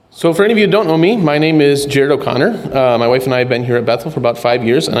So for any of you who don't know me, my name is Jared O'Connor. My wife and I have been here at Bethel for about 5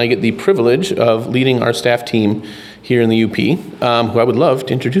 years, and I get the privilege of leading our staff team here in the UP, who I would love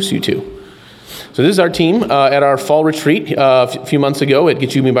to introduce you to. So this is our team at our fall retreat a few months ago at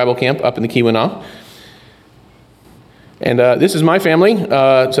Get You Me Bible Camp up in the Keweenaw. And this is my family.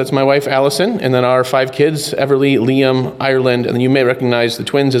 So that's my wife, Allison, and then our 5 kids, Everly, Liam, Ireland, and then you may recognize the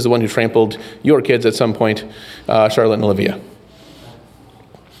twins as the one who trampled your kids at some point, Charlotte and Olivia.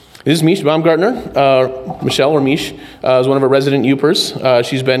 This is Mish Baumgartner. Michelle, or Mish, is one of our resident Upers.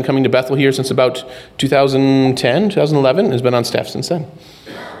 She's been coming to Bethel here since about 2010, 2011, and has been on staff since then.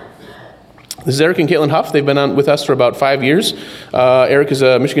 This is Eric and Caitlin Huff. They've been on with us for about 5 years. Eric is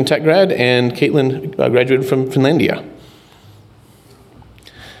a Michigan Tech grad, and Caitlin graduated from Finlandia.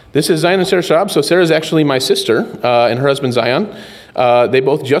 This is Zion and Sarah Schaub. So Sarah is actually my sister, and her husband Zion. They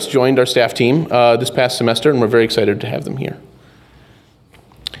both just joined our staff team this past semester, and we're very excited to have them here.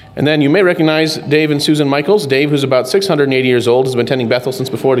 And then you may recognize Dave and Susan Michaels. Dave, who's about 680 years old, has been attending Bethel since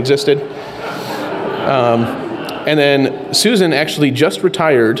before it existed. And then Susan actually just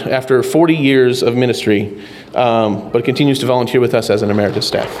retired after 40 years of ministry, but continues to volunteer with us as an emeritus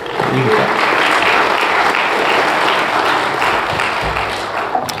staff.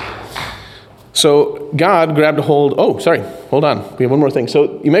 So God grabbed a hold, hold on, we have one more thing.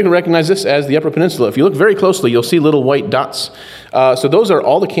 So you may recognize this as the Upper Peninsula. If you look very closely, you'll see little white dots. So those are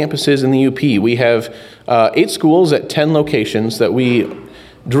all the campuses in the UP. We have 8 schools at 10 locations that we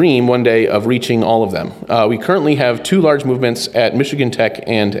dream one day of reaching all of them. We currently have 2 large movements at Michigan Tech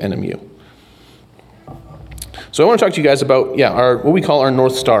and NMU. So I want to talk to you guys about, what we call our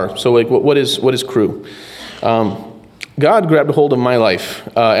North Star. So what is Cru? God grabbed a hold of my life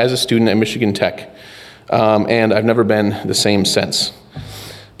as a student at Michigan Tech, and I've never been the same since.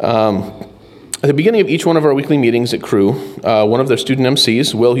 At the beginning of each one of our weekly meetings at Cru, one of their student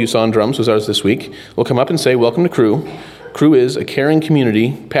MCs, Will, who you saw on drums, was ours this week, will come up and say, "Welcome to Cru. Cru is a caring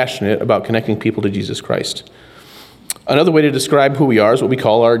community passionate about connecting people to Jesus Christ." Another way to describe who we are is what we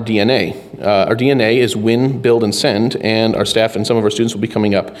call our DNA. Our DNA is win, build, and send, and our staff and some of our students will be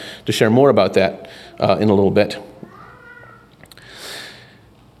coming up to share more about that in a little bit.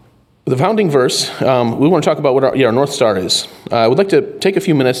 The founding verse, we want to talk about what our North Star is. I would like to take a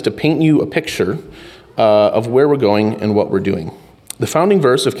few minutes to paint you a picture of where we're going and what we're doing. The founding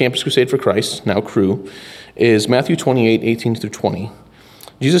verse of Campus Crusade for Christ, now Cru, is Matthew 28, 18 through 20.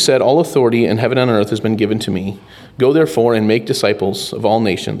 Jesus said, "All authority in heaven and on earth has been given to me. Go therefore and make disciples of all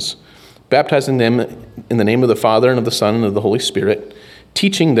nations, baptizing them in the name of the Father and of the Son and of the Holy Spirit,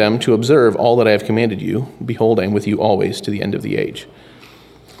 teaching them to observe all that I have commanded you. Behold, I am with you always to the end of the age."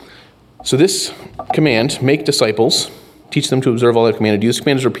 So this command, make disciples, teach them to observe all I've commanded you. This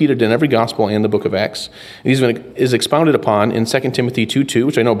command is repeated in every gospel and the book of Acts. It is expounded upon in 2 Timothy 2:2,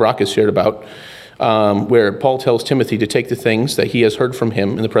 which I know Brock has shared about, where Paul tells Timothy to take the things that he has heard from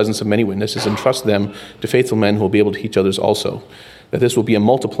him in the presence of many witnesses and trust them to faithful men who will be able to teach others also. That this will be a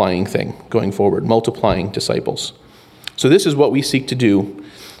multiplying thing going forward, multiplying disciples. So this is what we seek to do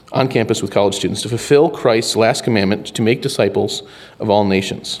on campus with college students, to fulfill Christ's last commandment, to make disciples of all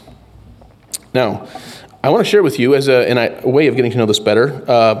nations. Now, I want to share with you, as a way of getting to know this better,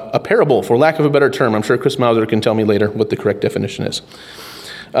 a parable, for lack of a better term. I'm sure Chris Mauser can tell me later what the correct definition is.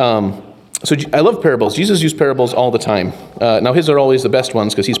 So I love parables. Jesus used parables all the time. Now, his are always the best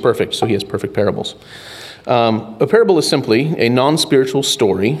ones because he's perfect, so he has perfect parables. A parable is simply a non-spiritual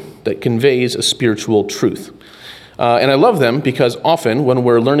story that conveys a spiritual truth. And I love them because often when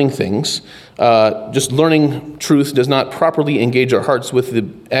we're learning things, just learning truth does not properly engage our hearts with the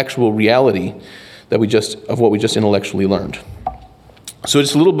actual reality of what we just intellectually learned. So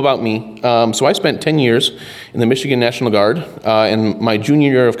just a little bit about me. So I spent 10 years in the Michigan National Guard. In my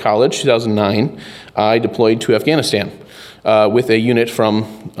junior year of college, 2009, I deployed to Afghanistan with a unit from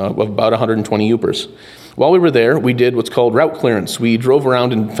about 120 Upers. While we were there, we did what's called route clearance. We drove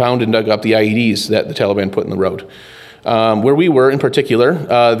around and found and dug up the IEDs that the Taliban put in the road. Where we were in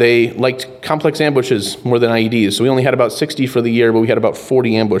particular, they liked complex ambushes more than IEDs. So we only had about 60 for the year, but we had about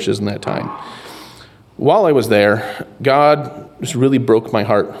 40 ambushes in that time. While I was there, God just really broke my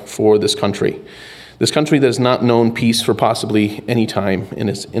heart for this country. This country that has not known peace for possibly any time in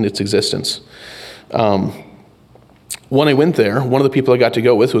its existence. When I went there, one of the people I got to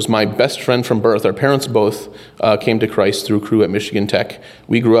go with was my best friend from birth. Our parents both came to Christ through Cru at Michigan Tech.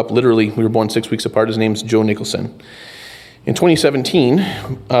 We grew up we were born 6 weeks apart. His name's Joe Nicholson. In 2017,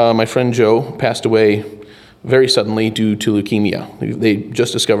 my friend Joe passed away very suddenly due to leukemia. They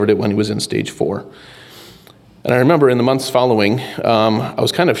just discovered it when he was in stage 4. And I remember in the months following, I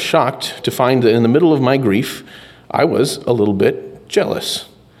was kind of shocked to find that in the middle of my grief, I was a little bit jealous.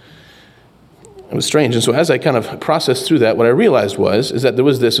 It was strange. And so as I kind of processed through that, what I realized is that there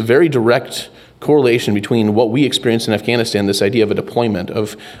was this very direct correlation between what we experienced in Afghanistan, this idea of a deployment,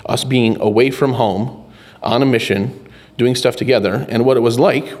 of us being away from home, on a mission, doing stuff together. And what it was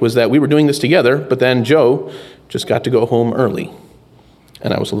like was that we were doing this together, but then Joe just got to go home early.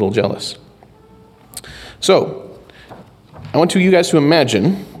 And I was a little jealous. So I want you guys to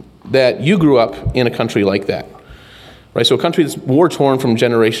imagine that you grew up in a country like that. Right, so a country that's war-torn from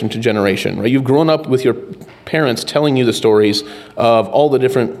generation to generation. Right, you've grown up with your parents telling you the stories of all the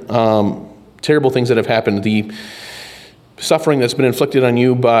different terrible things that have happened, the suffering that's been inflicted on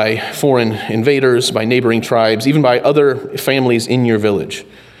you by foreign invaders, by neighboring tribes, even by other families in your village.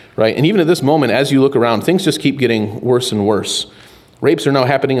 Right, and even at this moment, as you look around, things just keep getting worse and worse. Rapes are now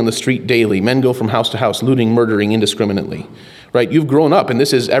happening on the street daily. Men go from house to house, looting, murdering indiscriminately. Right, you've grown up, and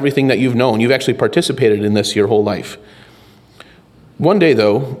this is everything that you've known. You've actually participated in this your whole life. One day,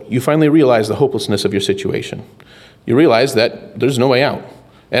 though, you finally realize the hopelessness of your situation. You realize that there's no way out.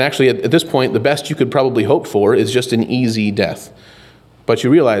 And actually, at this point, the best you could probably hope for is just an easy death. But you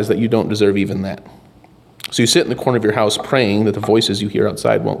realize that you don't deserve even that. So you sit in the corner of your house praying that the voices you hear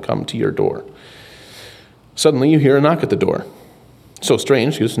outside won't come to your door. Suddenly, you hear a knock at the door. So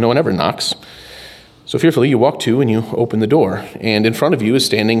strange, because no one ever knocks. So fearfully, you walk to and you open the door. And in front of you is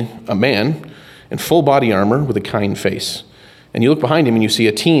standing a man in full body armor with a kind face. And you look behind him and you see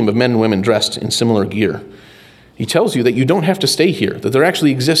a team of men and women dressed in similar gear. He tells you that you don't have to stay here, that there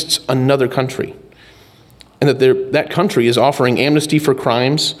actually exists another country, and that that country is offering amnesty for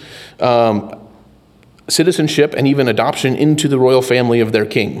crimes, citizenship, and even adoption into the royal family of their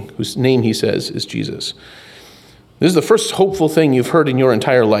king, whose name, he says, is Jesus. This is the first hopeful thing you've heard in your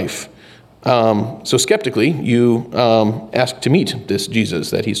entire life. So skeptically, you ask to meet this Jesus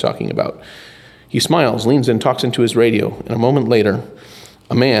that he's talking about. He smiles, leans in, talks into his radio, and a moment later,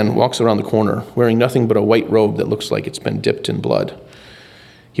 a man walks around the corner wearing nothing but a white robe that looks like it's been dipped in blood.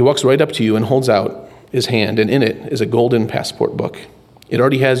 He walks right up to you and holds out his hand, and in it is a golden passport book. It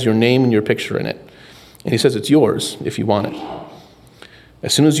already has your name and your picture in it, and he says it's yours if you want it.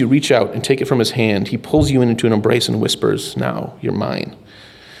 As soon as you reach out and take it from his hand, he pulls you into an embrace and whispers, "Now you're mine."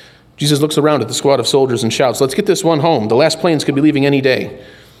 Jesus looks around at the squad of soldiers and shouts, "Let's get this one home. The last planes could be leaving any day."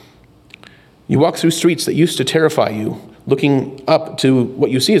 You walk through streets that used to terrify you, looking up to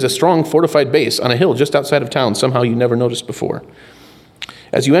what you see as a strong fortified base on a hill just outside of town, somehow you never noticed before.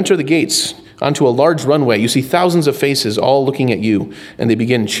 As you enter the gates onto a large runway, you see thousands of faces all looking at you, and they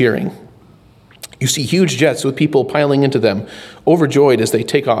begin cheering. You see huge jets with people piling into them, overjoyed as they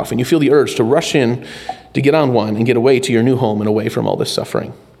take off, and you feel the urge to rush in to get on one and get away to your new home and away from all this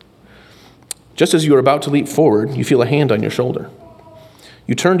suffering. Just as you are about to leap forward, you feel a hand on your shoulder.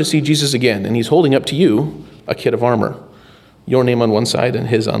 You turn to see Jesus again, and he's holding up to you a kit of armor, your name on one side and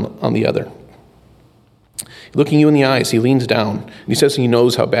his on the other. Looking you in the eyes, he leans down, and he says he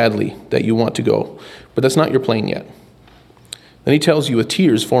knows how badly that you want to go, but that's not your plane yet. Then he tells you with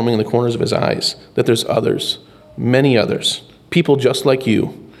tears forming in the corners of his eyes that there's others, many others, people just like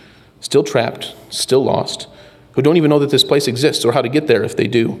you, still trapped, still lost, who don't even know that this place exists or how to get there if they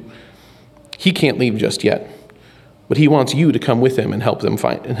do. He can't leave just yet, but he wants you to come with him and help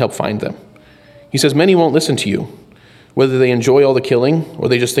find them. He says many won't listen to you, whether they enjoy all the killing or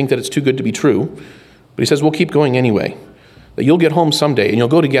they just think that it's too good to be true. But he says we'll keep going anyway, that you'll get home someday and you'll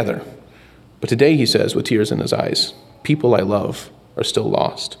go together. But today, he says with tears in his eyes, people I love are still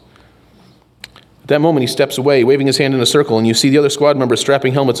lost. At that moment, he steps away, waving his hand in a circle, and you see the other squad members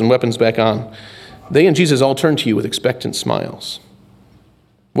strapping helmets and weapons back on. They and Jesus all turn to you with expectant smiles.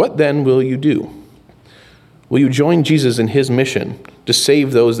 What then will you do? Will you join Jesus in his mission to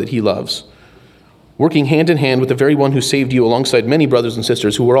save those that he loves, working hand in hand with the very one who saved you alongside many brothers and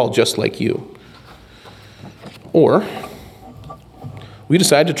sisters who were all just like you? Or we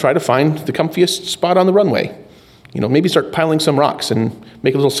decide to try to find the comfiest spot on the runway. Maybe start piling some rocks and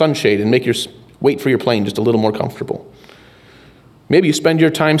make a little sunshade and make your wait for your plane just a little more comfortable. Maybe you spend your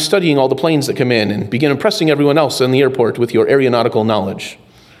time studying all the planes that come in and begin impressing everyone else in the airport with your aeronautical knowledge.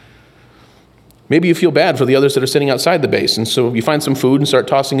 Maybe you feel bad for the others that are sitting outside the base, and so you find some food and start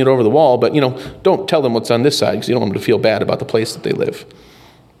tossing it over the wall, but don't tell them what's on this side because you don't want them to feel bad about the place that they live.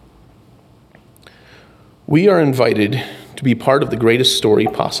 We are invited to be part of the greatest story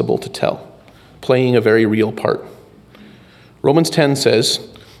possible to tell, playing a very real part. Romans 10 says,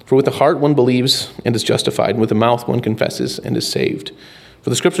 "For with the heart one believes and is justified, and with the mouth one confesses and is saved. For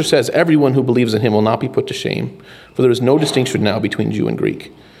the scripture says, everyone who believes in him will not be put to shame, for there is no distinction now between Jew and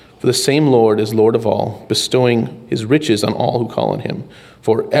Greek. For the same Lord is Lord of all, bestowing his riches on all who call on him.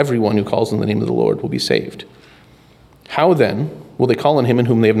 For everyone who calls on the name of the Lord will be saved. How then will they call on him in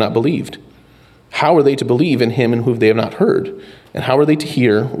whom they have not believed? How are they to believe in him in whom they have not heard? And how are they to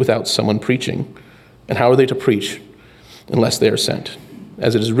hear without someone preaching? And how are they to preach unless they are sent?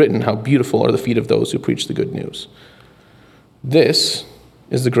 As it is written, how beautiful are the feet of those who preach the good news. This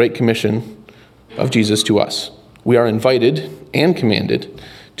is the great commission of Jesus to us. We are invited and commanded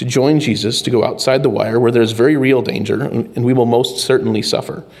to join Jesus to go outside the wire where there's very real danger, and we will most certainly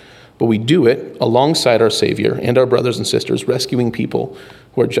suffer. But we do it alongside our Savior and our brothers and sisters, rescuing people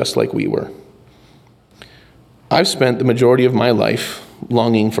who are just like we were. I've spent the majority of my life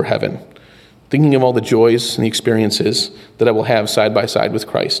longing for heaven, thinking of all the joys and the experiences that I will have side by side with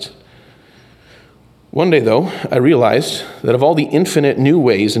Christ. One day, though, I realized that of all the infinite new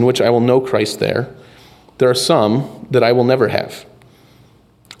ways in which I will know Christ there are some that I will never have.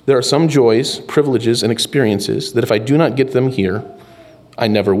 There are some joys, privileges, and experiences that if I do not get them here, I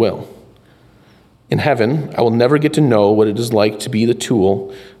never will. In heaven, I will never get to know what it is like to be the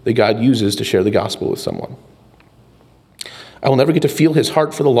tool that God uses to share the gospel with someone. I will never get to feel his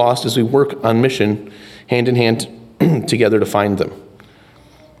heart for the lost as we work on mission hand in hand together to find them.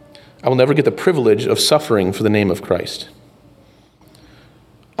 I will never get the privilege of suffering for the name of Christ.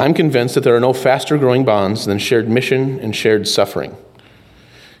 I'm convinced that there are no faster growing bonds than shared mission and shared suffering.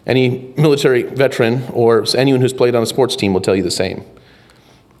 Any military veteran or anyone who's played on a sports team will tell you the same.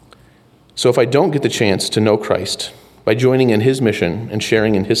 So if I don't get the chance to know Christ by joining in his mission and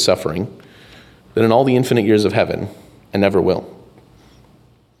sharing in his suffering, then in all the infinite years of heaven, I never will.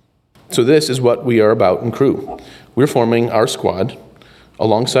 So this is what we are about in Cru. We're forming our squad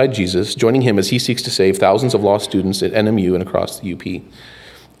alongside Jesus, joining him as he seeks to save thousands of lost students at NMU and across the UP.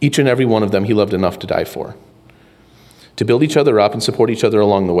 Each and every one of them he loved enough to die for. To build each other up and support each other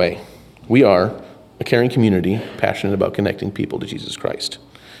along the way. We are a caring community passionate about connecting people to Jesus Christ.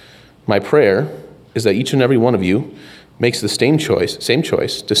 My prayer is that each and every one of you makes the same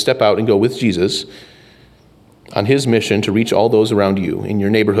choice to step out and go with Jesus on his mission to reach all those around you in your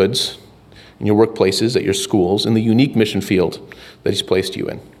neighborhoods, in your workplaces, at your schools, in the unique mission field that he's placed you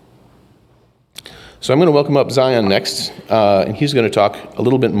in. So I'm going to welcome up Zion next, and he's going to talk a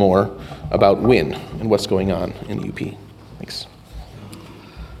little bit more about WIN and what's going on in the UP. Thanks.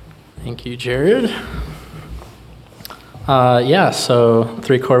 Thank you, Jared. So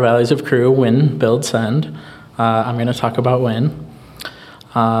 3 core values of Cru: win, build, send. I'm going to talk about win.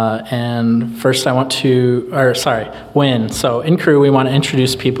 And first win. So in Cru, we want to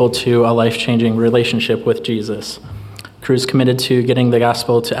introduce people to a life-changing relationship with Jesus. Cru is committed to getting the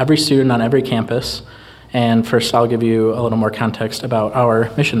gospel to every student on every campus. And first, I'll give you a little more context about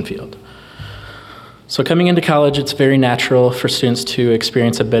our mission field. So coming into college, it's very natural for students to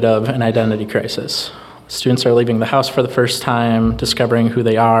experience a bit of an identity crisis. Students are leaving the house for the first time, discovering who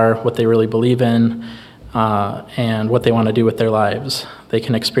they are, what they really believe in, and what they want to do with their lives. They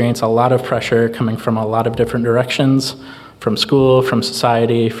can experience a lot of pressure coming from a lot of different directions, from school, from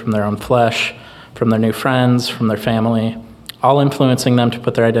society, from their own flesh, from their new friends, from their family, all influencing them to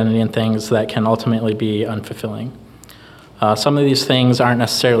put their identity in things that can ultimately be unfulfilling. Some of these things aren't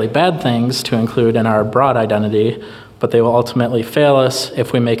necessarily bad things to include in our broad identity, but they will ultimately fail us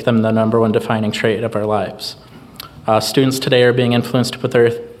if we make them the number one defining trait of our lives. Students today are being influenced to put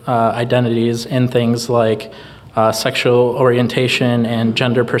their identities in things like sexual orientation and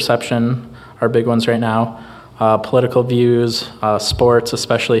gender perception are big ones right now. Political views, sports,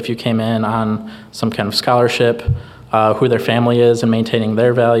 especially if you came in on some kind of scholarship, who their family is and maintaining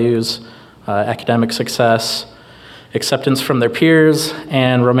their values, academic success, acceptance from their peers,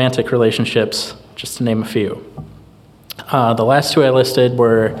 and romantic relationships, just to name a few. The last 2 I listed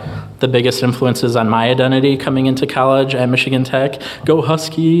were the biggest influences on my identity coming into college at Michigan Tech. Go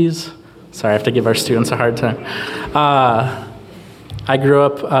Huskies! Sorry, I have to give our students a hard time. I grew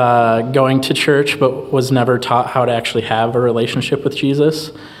up going to church, but was never taught how to actually have a relationship with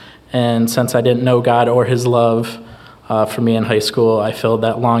Jesus. And since I didn't know God or his love for me in high school, I filled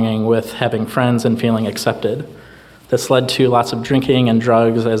that longing with having friends and feeling accepted. This led to lots of drinking and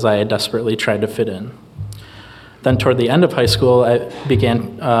drugs as I desperately tried to fit in. Then toward the end of high school,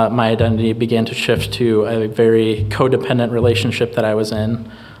 my identity began to shift to a very codependent relationship that I was in.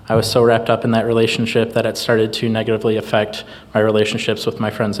 I was so wrapped up in that relationship that it started to negatively affect my relationships with my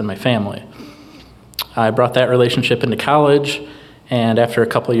friends and my family. I brought that relationship into college, and after a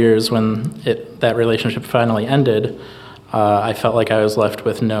couple of years when that relationship finally ended, I felt like I was left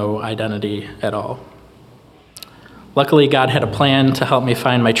with no identity at all. Luckily, God had a plan to help me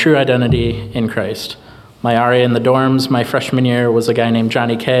find my true identity in Christ. My RA in the dorms my freshman year was a guy named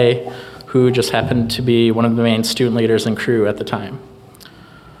Johnny K, who just happened to be one of the main student leaders in Cru at the time.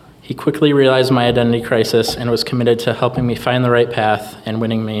 He quickly realized my identity crisis and was committed to helping me find the right path and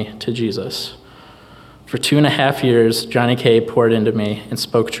winning me to Jesus. For 2.5 years, Johnny K poured into me and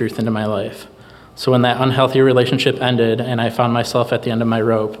spoke truth into my life. So when that unhealthy relationship ended and I found myself at the end of my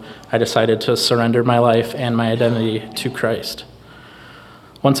rope, I decided to surrender my life and my identity to Christ.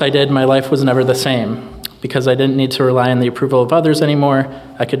 Once I did, my life was never the same. Because I didn't need to rely on the approval of others anymore,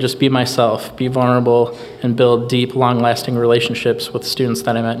 I could just be myself, be vulnerable, and build deep, long-lasting relationships with students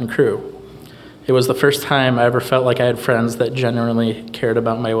that I met in Cru. It was the first time I ever felt like I had friends that genuinely cared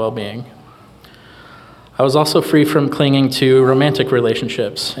about my well-being. I was also free from clinging to romantic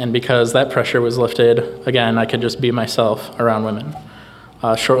relationships, and because that pressure was lifted, again, I could just be myself around women.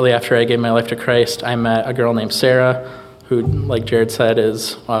 Shortly after I gave my life to Christ, I met a girl named Sarah, who, like Jared said,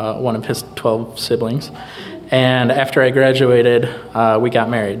 is one of his 12 siblings. And after I graduated, we got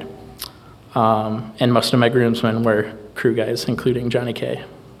married. And most of my groomsmen were Cru guys, including Johnny K.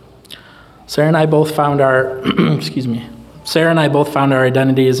 Sarah and I both found our Sarah and I both found our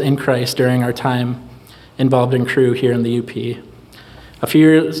identities in Christ during our time involved in Cru here in the UP. A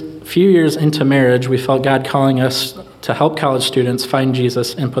few years into marriage, we felt God calling us to help college students find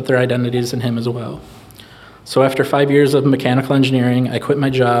Jesus and put their identities in him as well. So after 5 years of mechanical engineering, I quit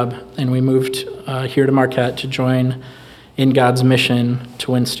my job, and we moved here to Marquette to join in God's mission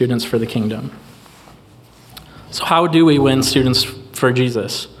to win students for the kingdom. So how do we win students for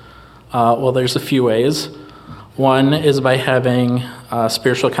Jesus? Well, there's a few ways. One is by having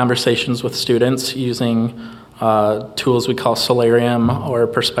spiritual conversations with students using tools we call Solarium or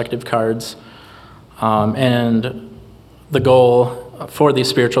perspective cards. And the goal for these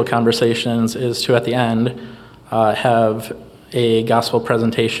spiritual conversations is to, at the end, have a gospel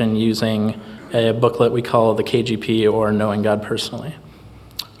presentation using a booklet we call the KGP, or Knowing God Personally.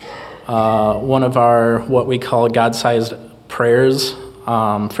 One of our what we call God-sized prayers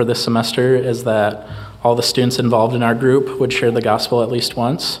for this semester is that all the students involved in our group would share the gospel at least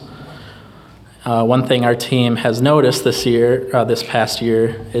once. One thing our team has noticed this past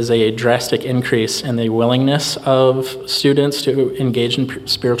year, is a drastic increase in the willingness of students to engage in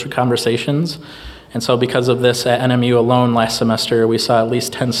spiritual conversations. And so because of this, at NMU alone last semester, we saw at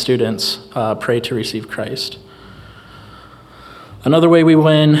least 10 students pray to receive Christ. Another way we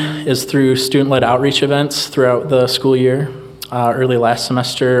win is through student-led outreach events throughout the school year. Early last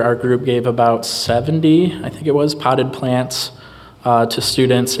semester, our group gave about 70, I think it was, potted plants to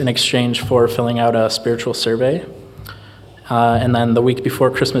students in exchange for filling out a spiritual survey. And then the week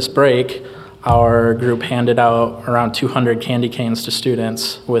before Christmas break, our group handed out around 200 candy canes to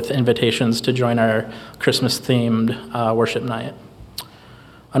students with invitations to join our Christmas-themed worship night.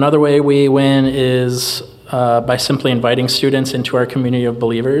 Another way we win is by simply inviting students into our community of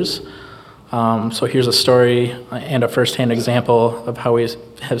believers. So here's a story and a firsthand example of how we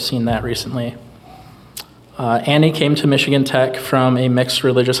have seen that recently. Annie came to Michigan Tech from a mixed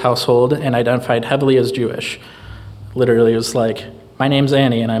religious household and identified heavily as Jewish. Literally, it was like, my name's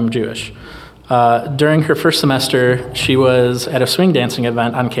Annie and I'm Jewish. During her first semester, she was at a swing dancing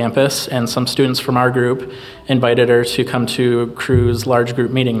event on campus, and some students from our group invited her to come to Cru's large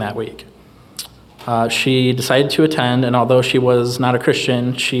group meeting that week. She decided to attend, and although she was not a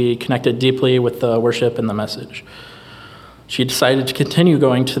Christian, she connected deeply with the worship and the message. She decided to continue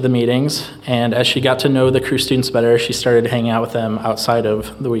going to the meetings, and as she got to know the Cru students better, she started hanging out with them outside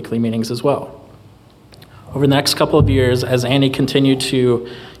of the weekly meetings as well. Over the next couple of years, as Annie continued to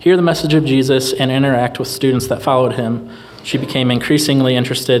hear the message of Jesus and interact with students that followed him, she became increasingly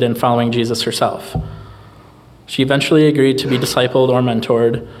interested in following Jesus herself. She eventually agreed to be discipled or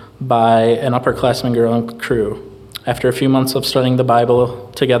mentored by an upperclassman girl in Cru. After a few months of studying the Bible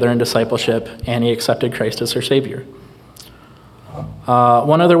together in discipleship, Annie accepted Christ as her Savior.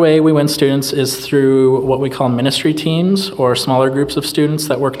 One other way we win students is through what we call ministry teams, or smaller groups of students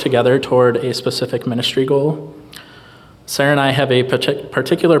that work together toward a specific ministry goal. Sarah and I have a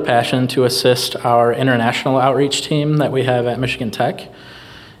particular passion to assist our international outreach team that we have at Michigan Tech.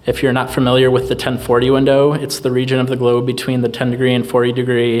 If you're not familiar with the 1040 window, it's the region of the globe between the 10 degree and 40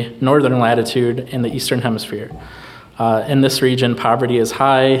 degree northern latitude in the eastern hemisphere. In this region, poverty is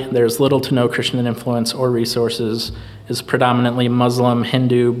high, there's little to no Christian influence or resources, is predominantly Muslim,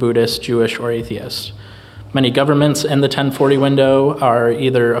 Hindu, Buddhist, Jewish, or atheist. Many governments in the 1040 window are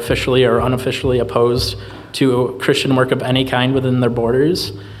either officially or unofficially opposed to Christian work of any kind within their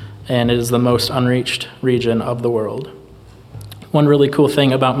borders, and it is the most unreached region of the world. One really cool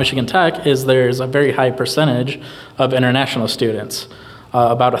thing about Michigan Tech is there's a very high percentage of international students,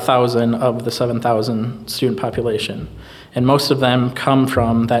 about 1,000 of the 7,000 student population, and most of them come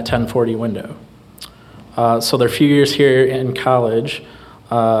from that 1040 window. So their few years here in college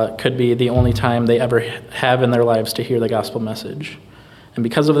could be the only time they ever have in their lives to hear the gospel message. And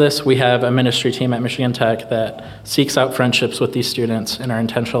because of this, we have a ministry team at Michigan Tech that seeks out friendships with these students and are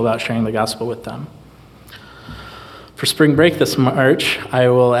intentional about sharing the gospel with them. For spring break this March, I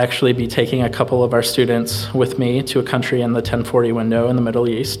will actually be taking a couple of our students with me to a country in the 1040 window in the Middle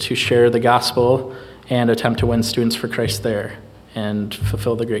East to share the gospel and attempt to win students for Christ there and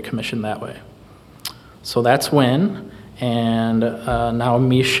fulfill the Great Commission that way. So that's when, and now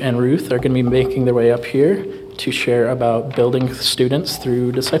Mish and Ruth are going to be making their way up here to share about building students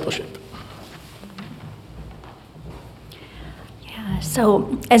through discipleship. Yeah,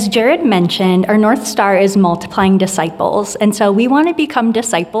 so as Jared mentioned, our North Star is multiplying disciples, and so we want to become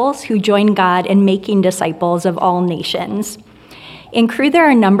disciples who join God in making disciples of all nations. In Cru, there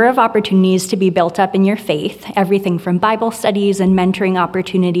are a number of opportunities to be built up in your faith, everything from Bible studies and mentoring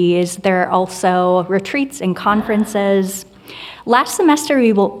opportunities. There are also retreats and conferences. Last semester,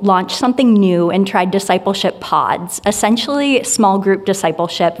 we launched something new and tried discipleship pods, essentially small group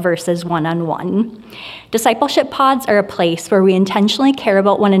discipleship versus one-on-one. Discipleship pods are a place where we intentionally care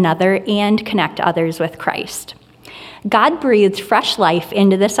about one another and connect others with Christ. God breathed fresh life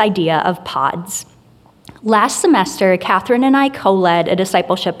into this idea of pods. Last semester, Catherine and I co-led a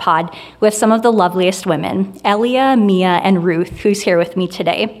discipleship pod with some of the loveliest women, Elia, Mia, and Ruth, who's here with me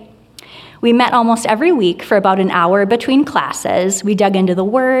today. We met almost every week for about an hour between classes. We dug into the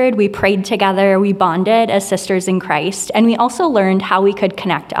Word, we prayed together, we bonded as sisters in Christ, and we also learned how we could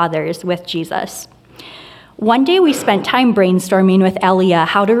connect others with Jesus. One day we spent time brainstorming with Elia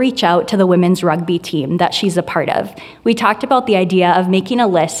how to reach out to the women's rugby team that she's a part of. We talked about the idea of making a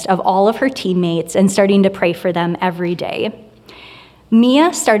list of all of her teammates and starting to pray for them every day.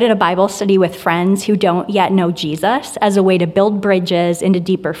 Mia started a Bible study with friends who don't yet know Jesus as a way to build bridges into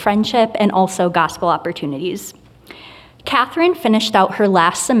deeper friendship and also gospel opportunities. Catherine finished out her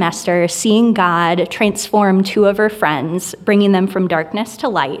last semester seeing God transform two of her friends, bringing them from darkness to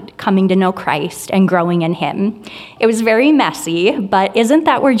light, coming to know Christ and growing in Him. It was very messy, but isn't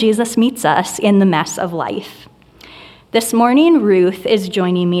that where Jesus meets us, in the mess of life? This morning, Ruth is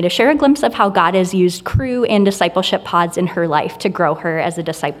joining me to share a glimpse of how God has used Cru and discipleship pods in her life to grow her as a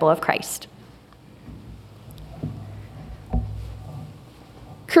disciple of Christ.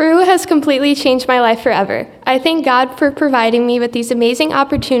 Cru has completely changed my life forever. I thank God for providing me with these amazing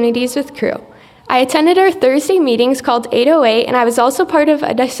opportunities with Cru. I attended our Thursday meetings called 808, and I was also part of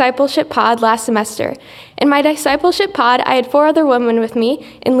a discipleship pod last semester. In my discipleship pod, I had 4 other women with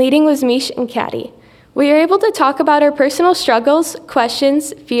me, and leading was Mish and Caddy. We were able to talk about our personal struggles,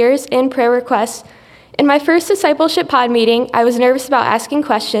 questions, fears, and prayer requests. In my first discipleship pod meeting, I was nervous about asking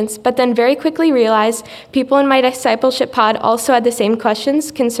questions, but then very quickly realized people in my discipleship pod also had the same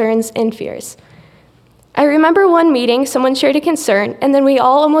questions, concerns, and fears. I remember one meeting, someone shared a concern, and then we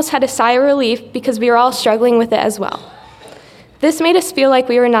all almost had a sigh of relief because we were all struggling with it as well. This made us feel like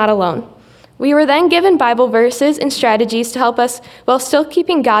we were not alone. We were then given Bible verses and strategies to help us while still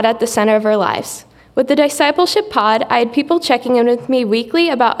keeping God at the center of our lives. With the discipleship pod, I had people checking in with me weekly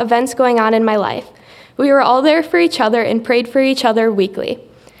about events going on in my life. We were all there for each other and prayed for each other weekly.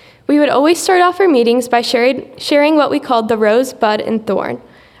 We would always start off our meetings by sharing what we called the rose, bud, and thorn.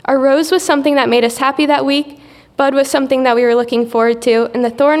 Our rose was something that made us happy that week, bud was something that we were looking forward to, and the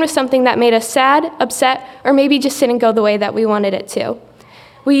thorn was something that made us sad, upset, or maybe just didn't go the way that we wanted it to.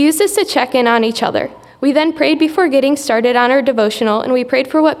 We used this to check in on each other. We then prayed before getting started on our devotional, and we prayed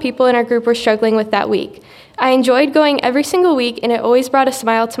for what people in our group were struggling with that week. I enjoyed going every single week, and it always brought a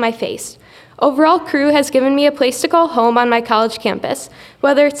smile to my face. Overall, Cru has given me a place to call home on my college campus,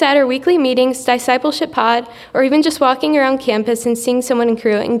 whether it's at our weekly meetings, discipleship pod, or even just walking around campus and seeing someone in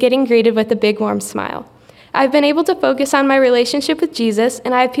Cru and getting greeted with a big warm smile. I've been able to focus on my relationship with Jesus,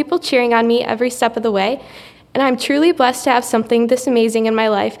 and I have people cheering on me every step of the way, and I'm truly blessed to have something this amazing in my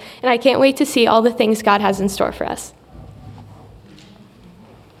life, and I can't wait to see all the things God has in store for us.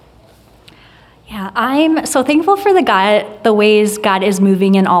 Yeah, I'm so thankful for the ways God is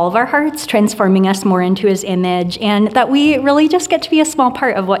moving in all of our hearts, transforming us more into His image, and that we really just get to be a small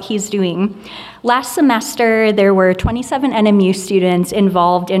part of what He's doing. Last semester, there were 27 NMU students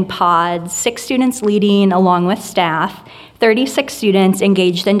involved in pods, 6 students leading along with staff, 36 students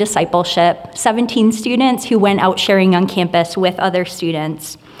engaged in discipleship, 17 students who went out sharing on campus with other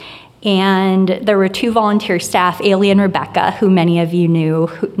students. And there were 2 volunteer staff, Ailey and Rebecca, who many of you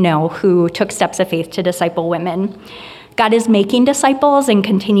know, who took steps of faith to disciple women. God is making disciples and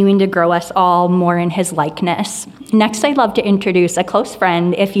continuing to grow us all more in His likeness. Next, I'd love to introduce a close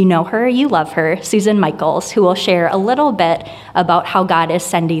friend. If you know her, you love her, Susan Michaels, who will share a little bit about how God is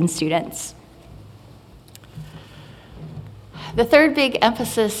sending students. The third big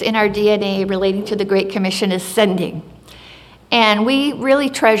emphasis in our DNA relating to the Great Commission is sending. And we really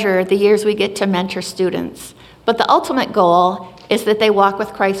treasure the years we get to mentor students. But the ultimate goal is that they walk with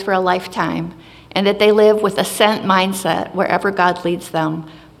Christ for a lifetime and that they live with a sent mindset wherever God leads them,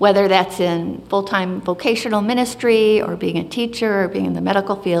 whether that's in full-time vocational ministry or being a teacher or being in the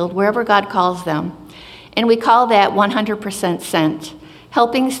medical field, wherever God calls them. And we call that 100% sent,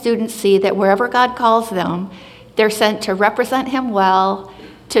 helping students see that wherever God calls them, they're sent to represent Him well,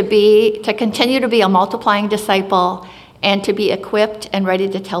 to continue to be a multiplying disciple, and to be equipped and ready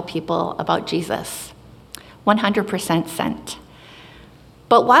to tell people about Jesus. 100% sent.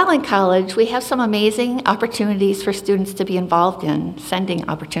 But while in college, we have some amazing opportunities for students to be involved in, sending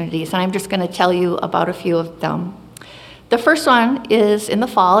opportunities, and I'm just going to tell you about a few of them. The first one is in the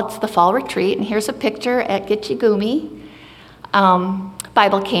fall. It's the fall retreat, and here's a picture at Gitchigumi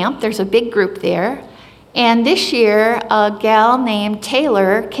Bible Camp. There's a big group there. And this year, a gal named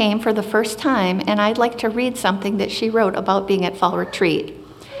Taylor came for the first time, and I'd like to read something that she wrote about being at fall retreat.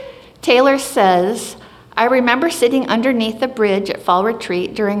 Taylor says, I remember sitting underneath the bridge at fall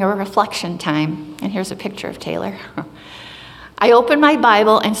retreat during a reflection time. And here's a picture of Taylor. I opened my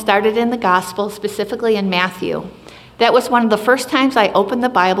Bible and started in the gospel, specifically in Matthew. That was one of the first times I opened the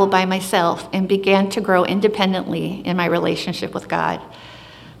Bible by myself and began to grow independently in my relationship with God.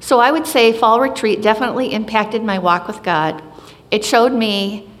 So I would say fall retreat definitely impacted my walk with God. It showed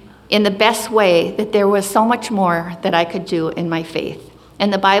me in the best way that there was so much more that I could do in my faith.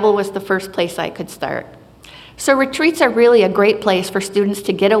 And the Bible was the first place I could start. So retreats are really a great place for students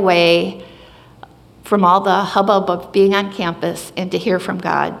to get away from all the hubbub of being on campus and to hear from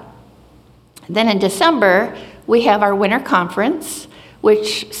God. Then in December, we have our winter conference,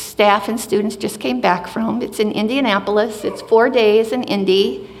 which staff and students just came back from. It's in Indianapolis. It's 4 days in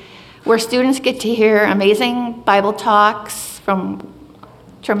Indy, where students get to hear amazing Bible talks from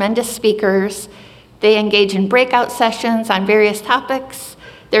tremendous speakers. They engage in breakout sessions on various topics.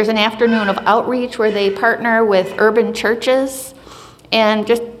 There's an afternoon of outreach where they partner with urban churches, and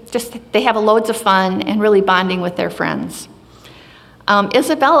just they have loads of fun and really bonding with their friends.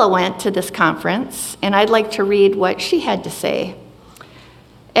 Isabella went to this conference, and I'd like to read what she had to say.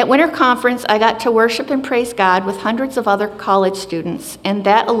 At winter conference, I got to worship and praise God with hundreds of other college students, and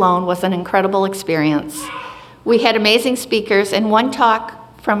that alone was an incredible experience. We had amazing speakers, and one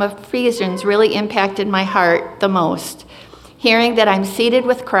talk from Ephesians really impacted my heart the most. Hearing that I'm seated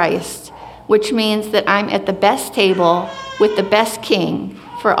with Christ, which means that I'm at the best table with the best king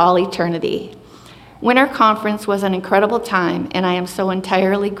for all eternity. Winter conference was an incredible time, and I am so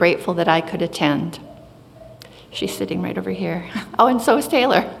entirely grateful that I could attend. She's sitting right over here. Oh, and so is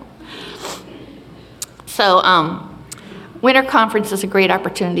Taylor. So winter conference is a great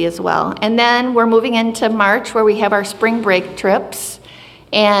opportunity as well. And then we're moving into March, where we have our spring break trips.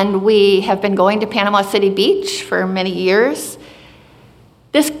 And we have been going to Panama City Beach for many years.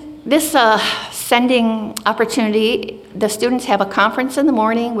 This sending opportunity, the students have a conference in the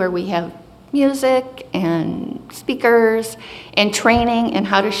morning where we have music and speakers and training and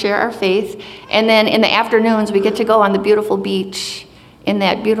how to share our faith. And then in the afternoons, we get to go on the beautiful beach in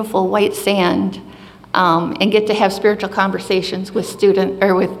that beautiful white sand and get to have spiritual conversations with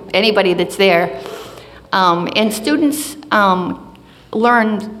with anybody that's there. And students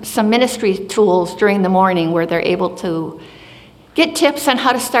learn some ministry tools during the morning where they're able to get tips on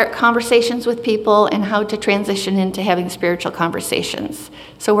how to start conversations with people and how to transition into having spiritual conversations.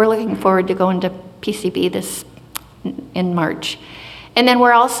 So we're looking forward to going to PCB in March. And then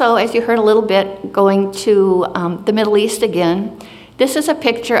we're also, as you heard a little bit, going to the Middle East again. This is a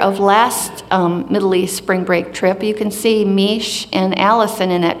picture of last Middle East spring break trip. You can see Mish and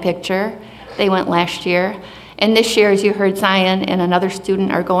Allison in that picture. They went last year. And this year, as you heard, Zion and another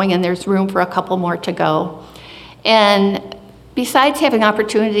student are going, and there's room for a couple more to go. And besides having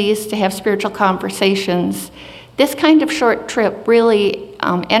opportunities to have spiritual conversations, this kind of short trip really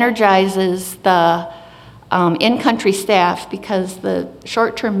energizes the in-country staff, because the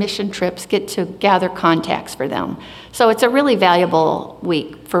short-term mission trips get to gather contacts for them. So it's a really valuable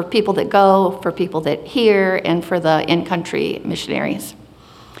week for people that go, for people that hear, and for the in-country missionaries.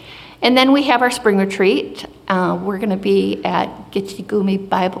 And then we have our spring retreat. We're going to be at we're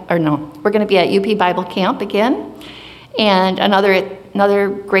going to be at UP Bible Camp again. And another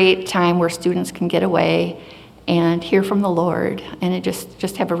great time where students can get away and hear from the Lord and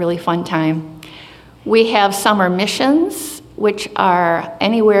just have a really fun time. We have summer missions, which are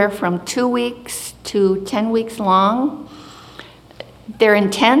anywhere from 2 weeks to 10 weeks long. They're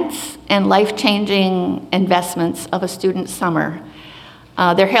intense and life-changing investments of a student's summer.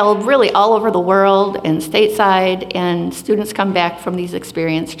 They're held really all over the world and stateside, and students come back from these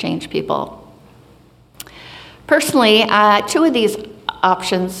experiences change people. Personally, two of these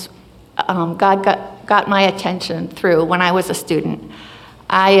options, God got my attention through when I was a student.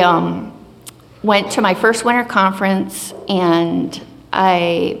 I went to my first winter conference, and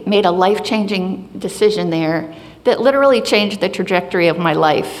I made a life-changing decision there that literally changed the trajectory of my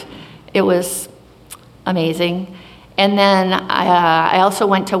life. It was amazing. And then I also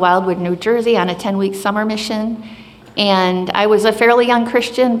went to Wildwood, New Jersey on a 10-week summer mission. And I was a fairly young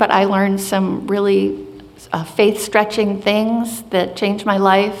Christian, but I learned some really faith-stretching things that changed my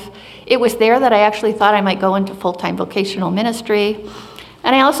life. It was there that I actually thought I might go into full-time vocational ministry.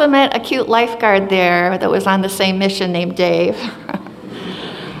 And I also met a cute lifeguard there that was on the same mission named Dave.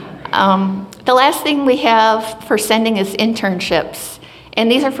 The last thing we have for sending is internships.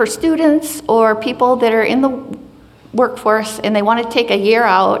 And these are for students or people that are in the workforce and they want to take a year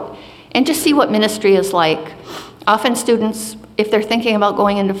out and just see what ministry is like. Often students, if they're thinking about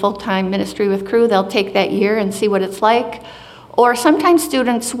going into full-time ministry with Cru, they'll take that year and see what it's like. Or sometimes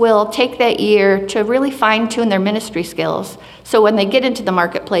students will take that year to really fine-tune their ministry skills. So when they get into the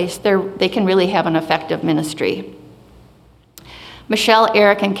marketplace, they can really have an effective ministry. Michelle,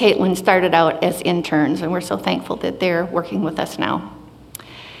 Eric, and Caitlin started out as interns, and we're so thankful that they're working with us now.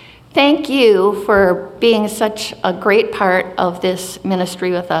 Thank you for being such a great part of this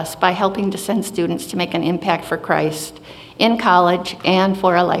ministry with us by helping to send students to make an impact for Christ in college and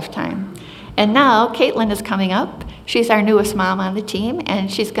for a lifetime. And now Caitlin is coming up. She's our newest mom on the team,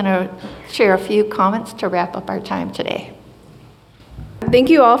 and she's going to share a few comments to wrap up our time today. Thank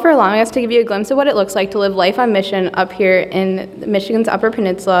you all for allowing us to give you a glimpse of what it looks like to live life on mission up here in Michigan's Upper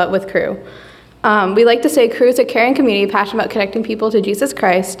Peninsula with Cru. We like to say Cru is a caring community passionate about connecting people to Jesus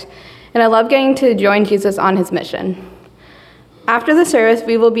Christ, and I love getting to join Jesus on his mission. After the service,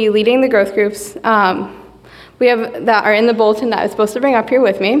 we will be leading the growth groups we have that are in the bulletin that I was supposed to bring up here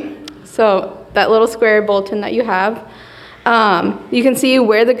with me. So that little square bulletin that you have, you can see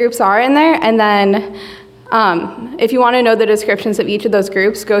where the groups are in there, and then if you want to know the descriptions of each of those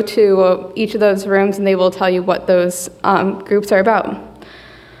groups, go to each of those rooms and they will tell you what those groups are about.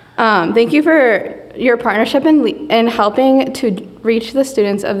 Thank you for your partnership in helping to reach the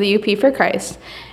students of the UP for Christ.